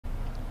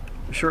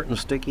Short and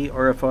sticky,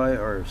 RFI,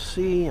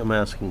 RFC. I'm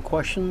asking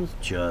questions,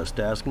 just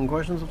asking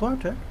questions of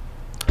Lab Tech.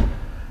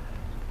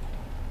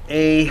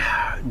 A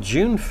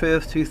June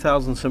 5th,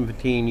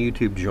 2017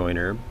 YouTube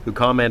joiner who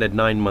commented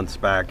 9 months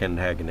back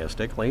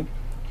antagonistically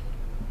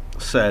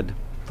said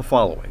the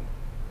following.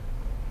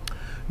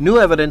 New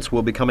evidence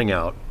will be coming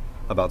out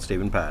about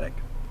Stephen Paddock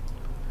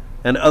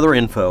and other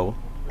info,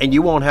 and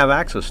you won't have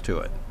access to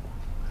it.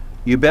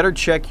 You better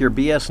check your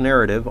BS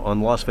narrative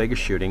on Las Vegas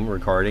shooting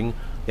regarding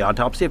the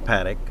autopsy of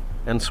Paddock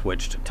and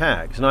switched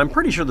tags. Now, I'm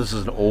pretty sure this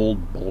is an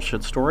old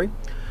bullshit story,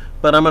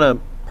 but I'm going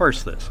to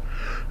parse this.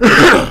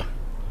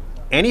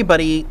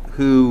 Anybody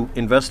who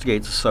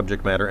investigates a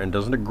subject matter and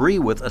doesn't agree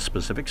with a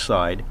specific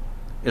side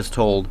is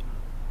told,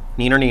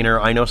 neener,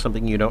 neener, I know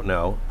something you don't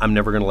know. I'm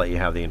never going to let you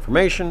have the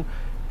information,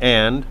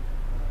 and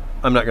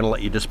I'm not going to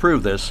let you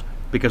disprove this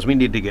because we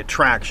need to get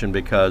traction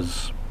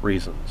because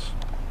reasons.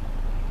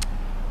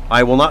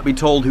 I will not be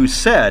told who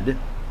said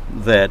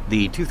that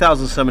the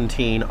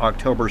 2017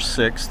 October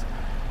 6th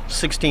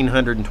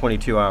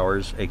 1622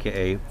 hours,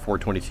 aka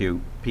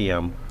 4:22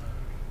 p.m.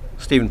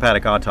 Stephen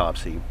Paddock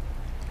autopsy,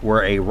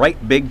 where a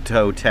right big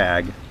toe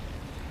tag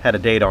had a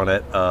date on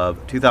it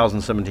of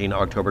 2017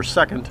 October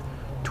 2nd,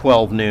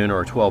 12 noon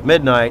or 12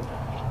 midnight,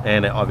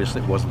 and it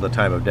obviously wasn't the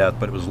time of death,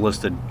 but it was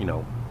listed, you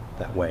know,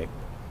 that way.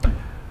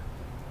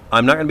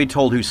 I'm not going to be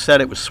told who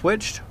said it was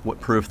switched, what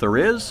proof there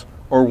is,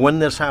 or when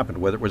this happened,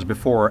 whether it was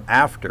before or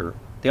after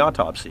the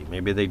autopsy.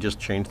 Maybe they just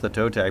changed the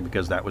toe tag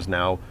because that was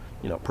now,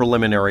 you know,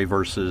 preliminary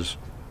versus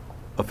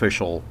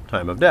official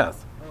time of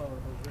death.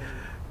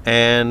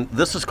 And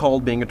this is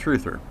called being a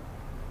truther.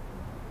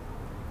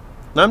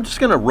 Now I'm just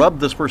going to rub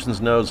this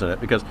person's nose in it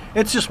because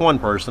it's just one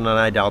person and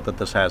I doubt that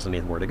this has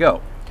anywhere to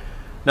go.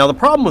 Now the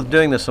problem with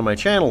doing this on my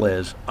channel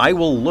is I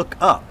will look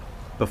up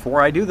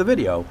before I do the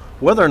video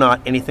whether or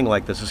not anything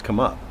like this has come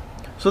up.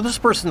 So this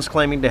person's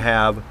claiming to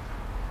have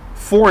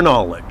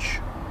foreknowledge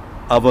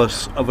of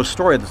a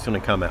story that's going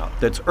to come out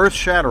that's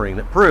earth-shattering,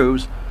 that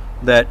proves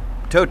that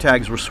toe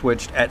tags were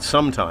switched at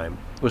some time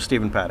with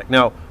Stephen Paddock.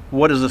 Now,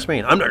 what does this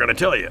mean? I'm not going to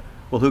tell you.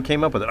 Well, who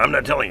came up with it? I'm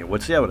not telling you.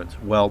 What's the evidence?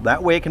 Well,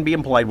 that way it can be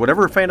implied,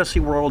 whatever fantasy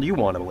world you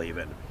want to believe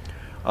in.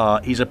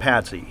 He's a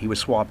patsy. He was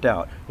swapped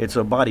out. It's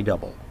a body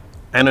double.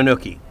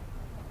 Anunnaki.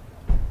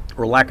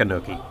 Or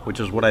Lakanuki, which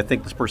is what I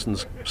think this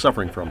person's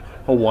suffering from.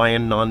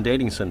 Hawaiian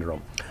non-dating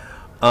syndrome.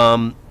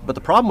 But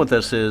the problem with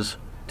this is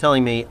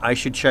telling me I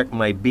should check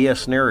my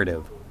BS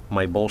narrative,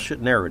 my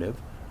bullshit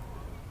narrative,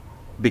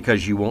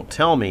 because you won't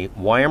tell me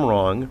why I'm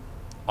wrong,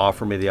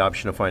 offer me the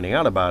option of finding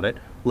out about it,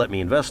 let me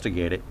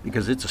investigate it,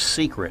 because it's a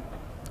secret,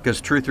 because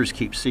truthers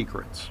keep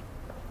secrets.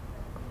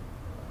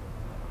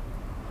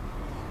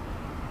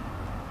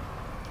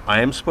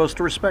 I am supposed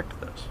to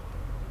respect this.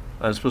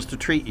 I'm supposed to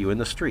treat you in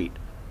the street.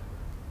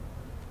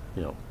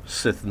 You know,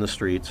 Sith in the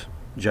streets,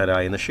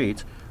 Jedi in the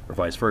sheets, or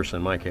vice versa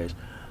in my case.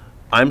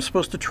 I'm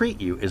supposed to treat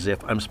you as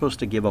if I'm supposed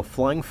to give a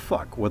flying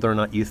fuck whether or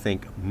not you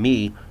think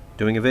me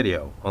doing a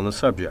video on the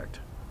subject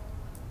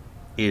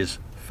is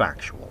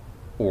factual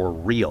or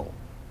real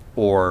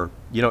or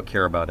you don't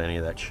care about any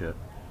of that shit.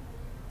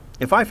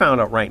 If I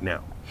found out right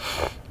now,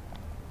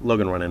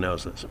 Logan Running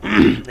knows this,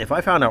 if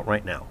I found out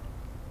right now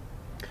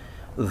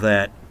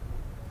that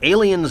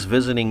aliens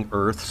visiting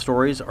Earth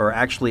stories are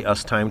actually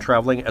us time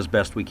traveling as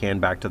best we can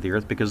back to the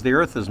Earth, because the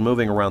Earth is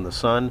moving around the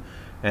sun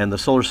and the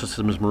solar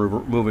system is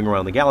moving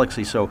around the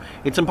galaxy, so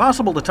it's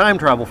impossible to time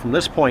travel from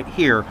this point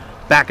here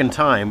back in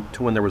time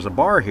to when there was a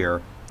bar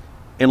here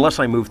unless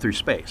I move through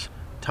space.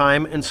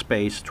 Time and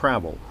space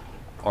travel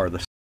are the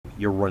same.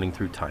 You're running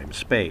through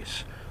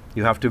time-space.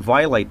 You have to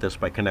violate this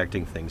by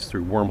connecting things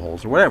through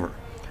wormholes or whatever.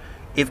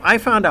 If I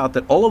found out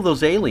that all of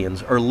those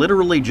aliens are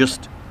literally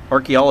just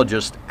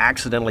archaeologists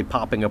accidentally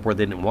popping up where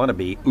they didn't want to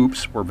be,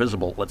 oops, we're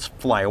visible, let's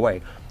fly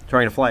away,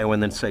 trying to fly away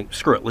and then say,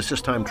 screw it, let's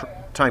just time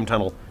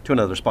tunnel to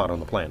another spot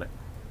on the planet.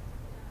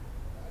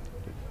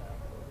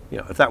 You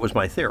know, if that was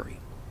my theory,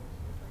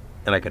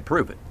 and I could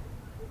prove it,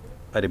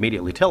 I'd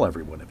immediately tell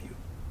every one of you,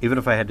 even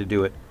if I had to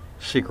do it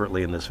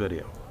secretly in this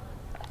video.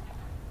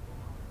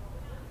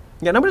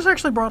 Yeah, nobody's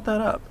actually brought that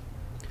up.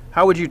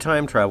 How would you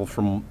time travel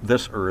from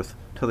this Earth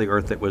to the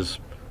Earth that was,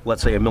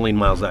 let's say, 1,000,000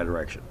 miles that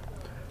direction?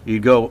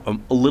 You'd go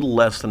a little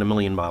less than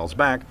 1,000,000 miles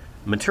back,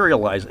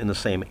 materialize in the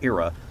same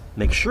era,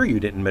 make sure you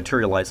didn't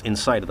materialize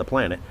inside of the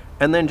planet,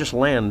 and then just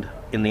land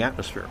in the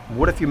atmosphere.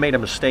 What if you made a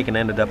mistake and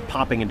ended up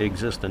popping into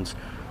existence,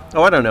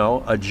 oh, I don't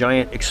know, a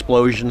giant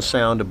explosion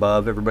sound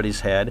above everybody's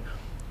head,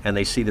 and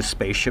they see the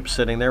spaceship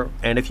sitting there?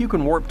 And if you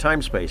can warp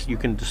time-space, you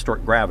can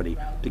distort gravity,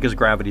 because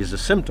gravity is a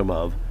symptom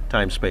of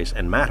time-space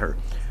and matter.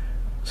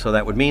 So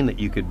that would mean that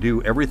you could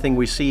do everything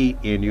we see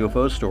in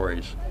UFO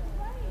stories,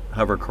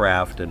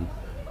 hovercraft and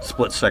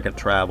split-second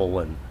travel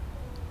and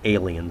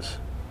aliens.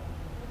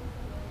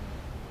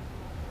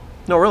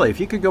 No, really, if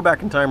you could go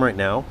back in time right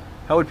now,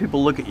 how would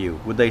people look at you?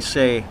 Would they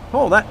say,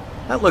 oh, that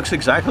looks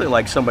exactly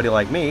like somebody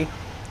like me?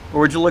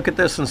 Or would you look at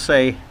this and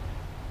say,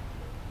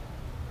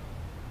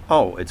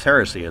 oh, it's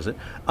heresy, is it?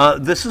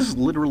 This is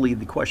literally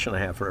the question I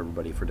have for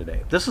everybody for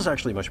today. This is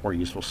actually a much more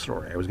useful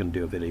story. I was going to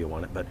do a video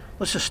on it, but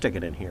let's just stick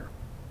it in here.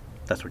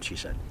 That's what she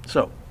said.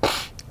 So,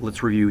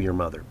 let's review your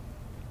mother.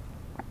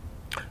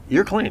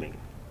 You're claiming,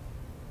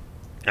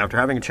 after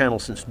having a channel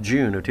since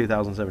June of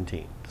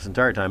 2017, this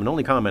entire time, and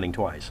only commenting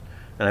twice,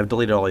 and I've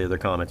deleted all the other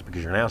comments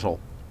because you're an asshole,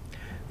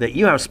 that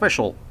you have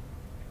special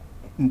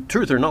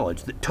truth or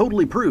knowledge that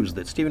totally proves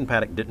that Stephen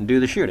Paddock didn't do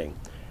the shooting,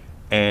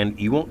 and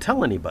you won't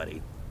tell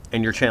anybody,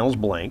 and your channel's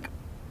blank,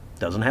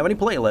 doesn't have any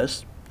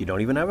playlists, you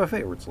don't even have a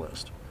favorites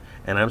list,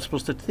 and I'm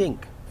supposed to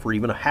think for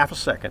even a half a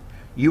second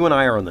you and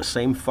I are on the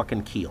same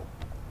fucking keel,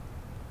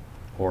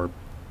 or,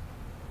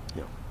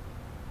 you know,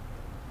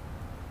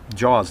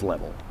 Jaws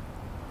level.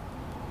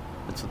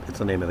 It's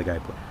the name of the guy.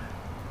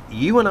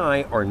 You and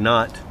I are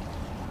not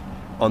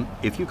on.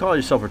 If you call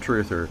yourself a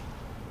truther,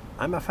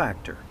 I'm a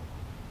factor.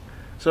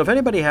 So if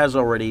anybody has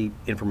already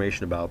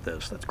information about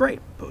this, that's great.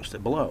 Post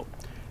it below.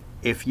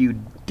 If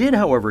you did,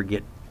 however,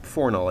 get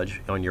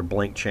foreknowledge on your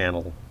blank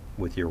channel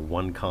with your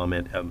one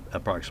comment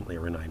approximately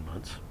every 9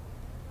 months,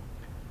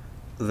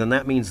 then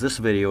that means this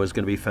video is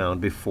going to be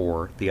found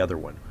before the other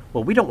one.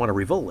 Well, we don't want to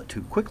reveal it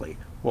too quickly.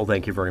 Well,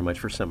 thank you very much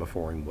for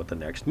semaphoring what the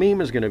next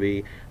meme is going to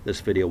be.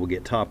 This video will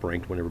get top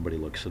ranked when everybody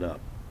looks it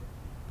up.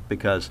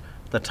 Because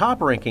the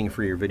top ranking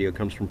for your video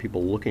comes from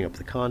people looking up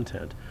the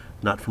content,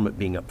 not from it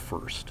being up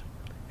first.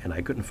 And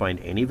I couldn't find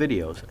any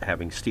videos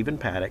having Stephen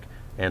Paddock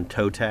and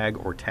toe tag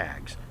or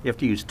tags. You have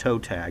to use toe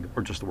tag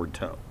or just the word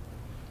toe.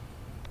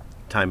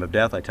 Time of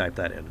death, I typed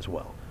that in as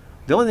well.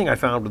 The only thing I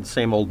found were the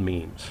same old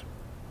memes.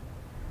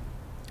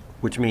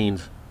 Which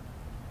means,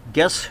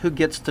 guess who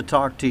gets to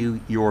talk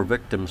to your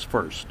victims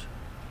first?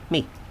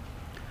 Me.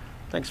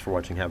 Thanks for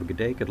watching. Have a good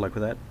day. Good luck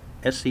with that.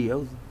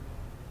 SEO.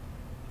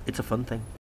 It's a fun thing.